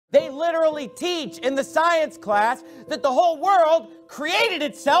literally teach in the science class that the whole world created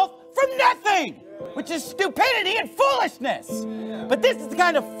itself from nothing, which is stupidity and foolishness. But this is the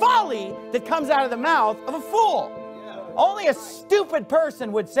kind of folly that comes out of the mouth of a fool. Only a stupid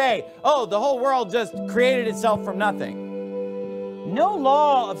person would say, oh, the whole world just created itself from nothing. No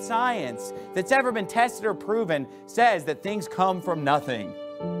law of science that's ever been tested or proven says that things come from nothing,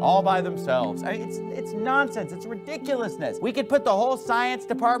 all by themselves. I mean, it's nonsense. It's ridiculousness. We could put the whole science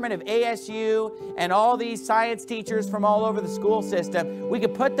department of ASU and all these science teachers from all over the school system, we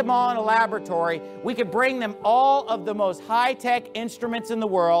could put them all in a laboratory. We could bring them all of the most high-tech instruments in the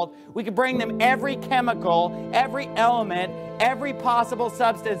world. We could bring them every chemical, every element, every possible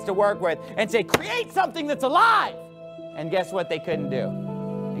substance to work with and say, create something that's alive. And guess what they couldn't do?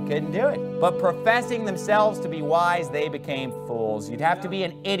 They couldn't do it. But professing themselves to be wise, they became fools. You'd have to be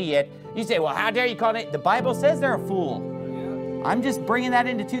an idiot. You say, well, how dare you call it? The Bible says they're a fool. I'm just bringing that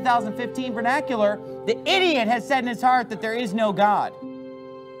into 2015 vernacular. The idiot has said in his heart that there is no God.